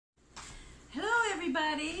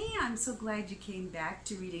everybody. I'm so glad you came back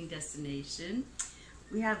to Reading Destination.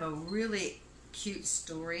 We have a really cute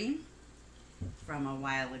story from a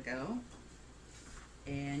while ago,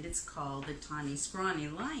 and it's called The Tawny, Scrawny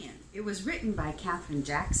Lion. It was written by Kathryn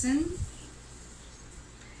Jackson,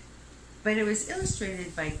 but it was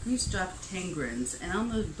illustrated by Gustav Tengrens, and on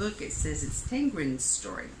the book it says it's Tengrens'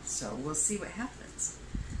 story, so we'll see what happens.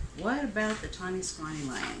 What about the Tawny, Scrawny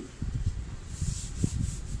Lion?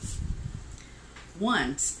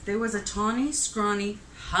 Once there was a tawny, scrawny,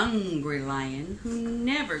 hungry lion who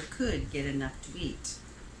never could get enough to eat.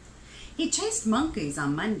 He chased monkeys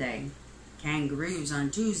on Monday, kangaroos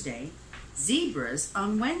on Tuesday, zebras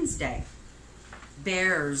on Wednesday,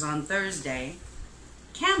 bears on Thursday,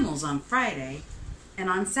 camels on Friday, and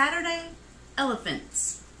on Saturday,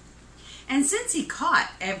 elephants. And since he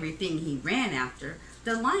caught everything he ran after,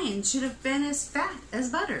 the lion should have been as fat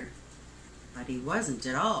as butter. But he wasn't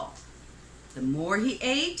at all. The more he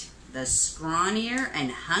ate, the scrawnier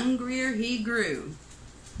and hungrier he grew.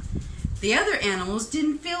 The other animals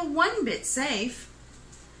didn't feel one bit safe.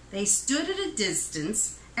 They stood at a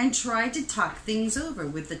distance and tried to talk things over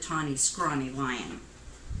with the tawny, scrawny lion.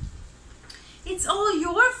 "It's all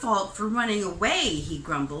your fault for running away," he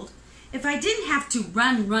grumbled. "If I didn't have to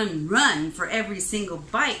run for every single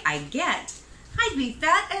bite I get, I'd be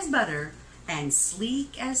fat as butter and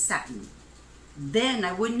sleek as satin. Then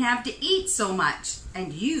I wouldn't have to eat so much,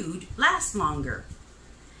 and you'd last longer."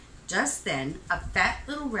 Just then, a fat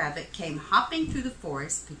little rabbit came hopping through the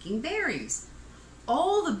forest picking berries.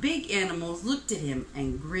 All the big animals looked at him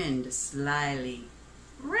and grinned slyly.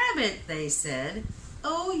 "Rabbit," they said,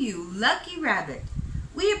 "oh, you lucky rabbit,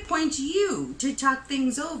 we appoint you to talk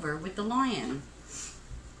things over with the lion."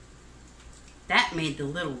 That made the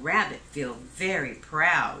little rabbit feel very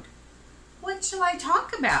proud. "What shall I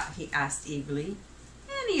talk about?" he asked eagerly.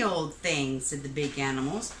 "Any old thing," said the big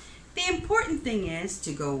animals. "The important thing is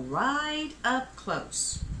to go right up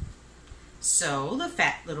close." So the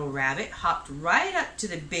fat little rabbit hopped right up to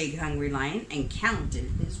the big hungry lion and counted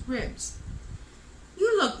his ribs.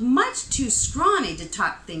 "You look much too scrawny to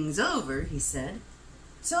talk things over," he said.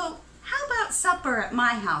 "So how about supper at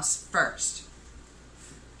my house first?"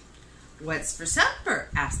 "What's for supper?"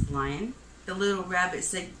 asked the lion. The little rabbit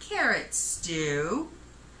said, "Carrot stew."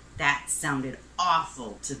 That sounded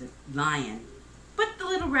awful to the lion. But the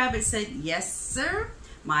little rabbit said, "Yes, sir.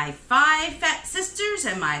 My 5 fat sisters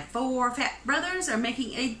and my 4 fat brothers are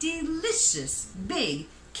making a delicious big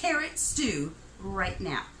carrot stew right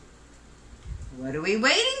now." "What are we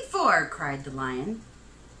waiting for?" cried the lion.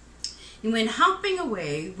 He went hopping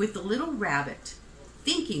away with the little rabbit,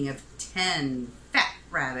 thinking of 10 fat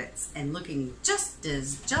rabbits and looking just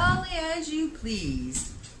as jolly as you please.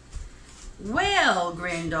 "Well,"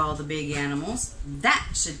 grinned all the big animals, "that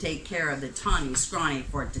should take care of the tawny, scrawny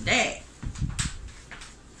for today."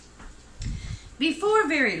 Before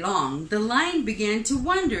very long, the lion began to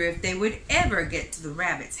wonder if they would ever get to the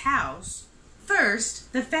rabbit's house.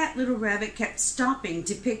 First, the fat little rabbit kept stopping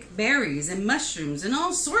to pick berries and mushrooms and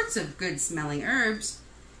all sorts of good-smelling herbs,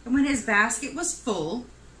 and when his basket was full,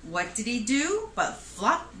 what did he do but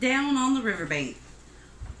flop down on the riverbank.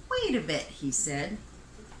 "Wait a bit," he said.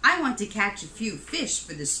 "I want to catch a few fish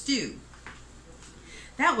for the stew."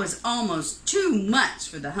 That was almost too much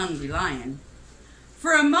for the hungry lion.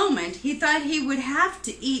 For a moment, he thought he would have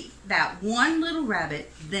to eat that one little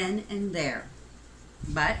rabbit then and there.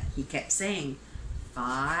 But he kept saying,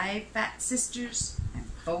 5 fat sisters and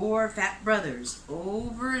 4 fat brothers,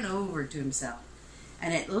 over and over to himself.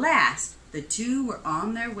 And at last, the 2 were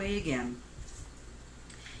on their way again.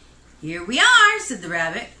 "Here we are," said the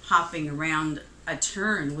rabbit, hopping around a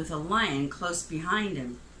turn with a lion close behind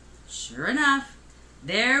him. Sure enough,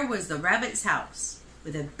 there was the rabbit's house,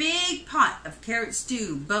 with a big pot of carrot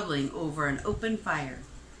stew bubbling over an open fire.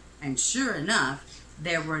 And sure enough,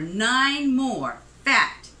 there were 9 more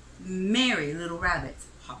fat, merry little rabbits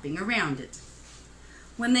hopping around it.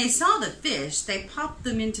 When they saw the fish, they popped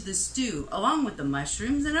them into the stew along with the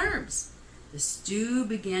mushrooms and herbs. The stew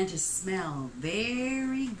began to smell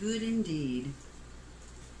very good indeed.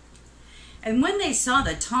 And when they saw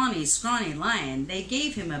the tawny, scrawny lion, they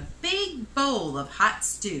gave him a big bowl of hot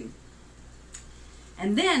stew.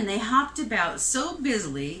 And then they hopped about so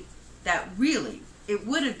busily that really it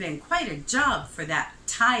would have been quite a job for that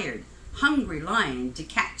tired, hungry lion to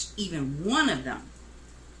catch even one of them.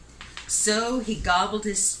 So he gobbled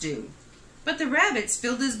his stew. But the rabbits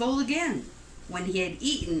filled his bowl again. When he had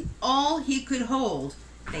eaten all he could hold,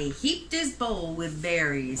 they heaped his bowl with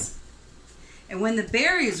berries. And when the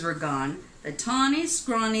berries were gone, the tawny,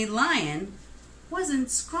 scrawny lion wasn't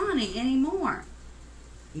scrawny anymore.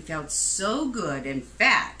 He felt so good and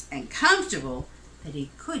fat and comfortable that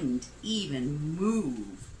he couldn't even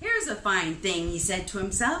move. Here's a fine thing, he said to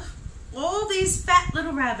himself. All these fat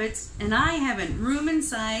little rabbits, and I haven't room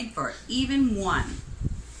inside for even one.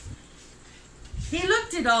 He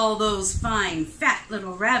looked at all those fine fat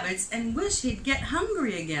little rabbits and wished he'd get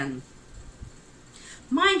hungry again.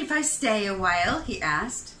 Mind if I stay a while? He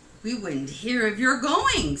asked. We wouldn't hear of your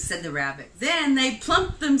going, said the rabbit. Then they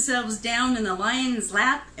plumped themselves down in the lion's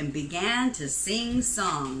lap and began to sing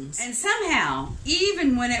songs. And somehow,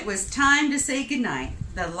 even when it was time to say goodnight,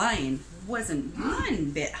 the lion wasn't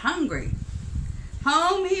one bit hungry.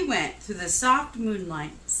 Home he went through the soft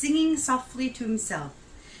moonlight, singing softly to himself.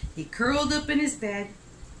 He curled up in his bed,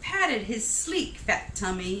 patted his sleek fat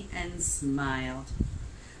tummy, and smiled.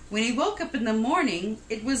 When he woke up in the morning,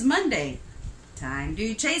 it was Monday. Time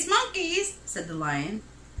to chase monkeys, said the lion.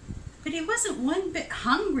 But he wasn't one bit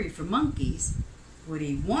hungry for monkeys. What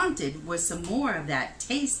he wanted was some more of that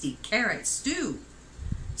tasty carrot stew.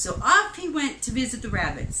 So off he went to visit the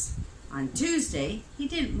rabbits. On Tuesday, he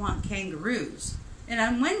didn't want kangaroos. And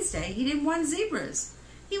on Wednesday, he didn't want zebras.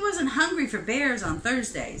 He wasn't hungry for bears on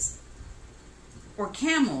Thursdays, or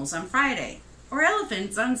camels on Friday, or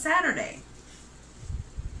elephants on Saturday.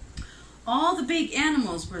 All the big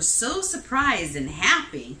animals were so surprised and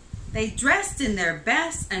happy, they dressed in their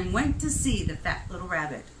best and went to see the fat little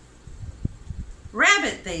rabbit.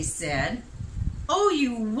 Rabbit, they said, oh,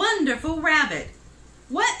 you wonderful rabbit!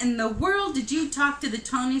 What in the world did you talk to the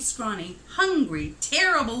Tawny, Scrawny, hungry,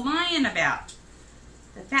 terrible lion about?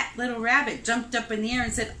 The fat little rabbit jumped up in the air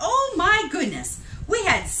and said, oh my goodness, we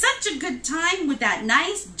had such a good time with that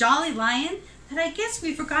nice, jolly lion that I guess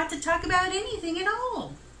we forgot to talk about anything at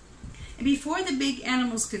all. And before the big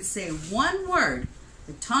animals could say one word,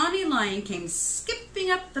 the tawny lion came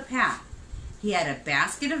skipping up the path. He had a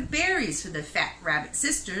basket of berries for the fat rabbit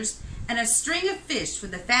sisters and a string of fish for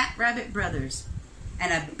the fat rabbit brothers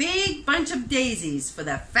and a big bunch of daisies for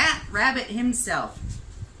the fat rabbit himself.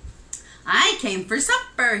 I came for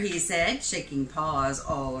supper, he said, shaking paws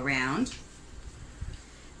all around.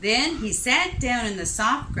 Then he sat down in the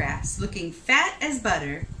soft grass, looking fat as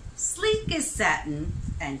butter, sleek as satin,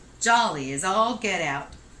 and jolly as all get out,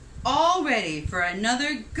 all ready for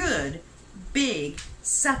another good, big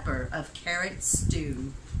supper of carrot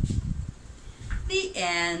stew. The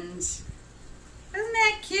end. Isn't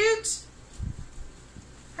that cute?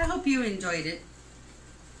 I hope you enjoyed it.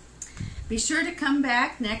 Be sure to come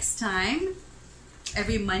back next time,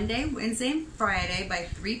 every Monday, Wednesday, and Friday by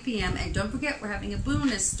 3 p.m. And don't forget, we're having a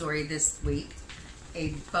bonus story this week.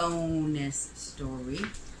 A bonus story.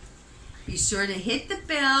 Be sure to hit the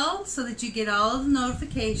bell so that you get all of the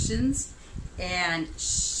notifications and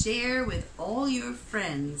share with all your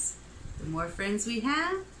friends. The more friends we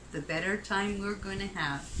have, the better time we're going to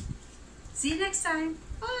have. See you next time.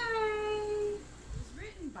 Bye. It was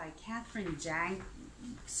written by Kathryn.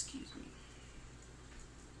 Excuse me.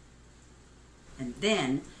 And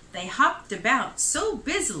then they hopped about so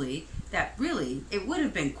busily that really it would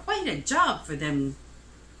have been quite a job for them.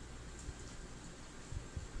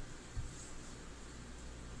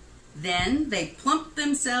 Then they plumped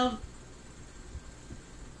themselves.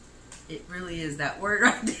 It really is that word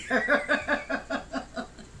right there.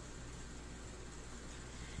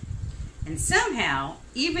 And somehow,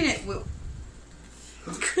 even it will.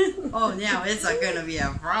 Oh, now it's not going to be a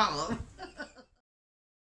problem.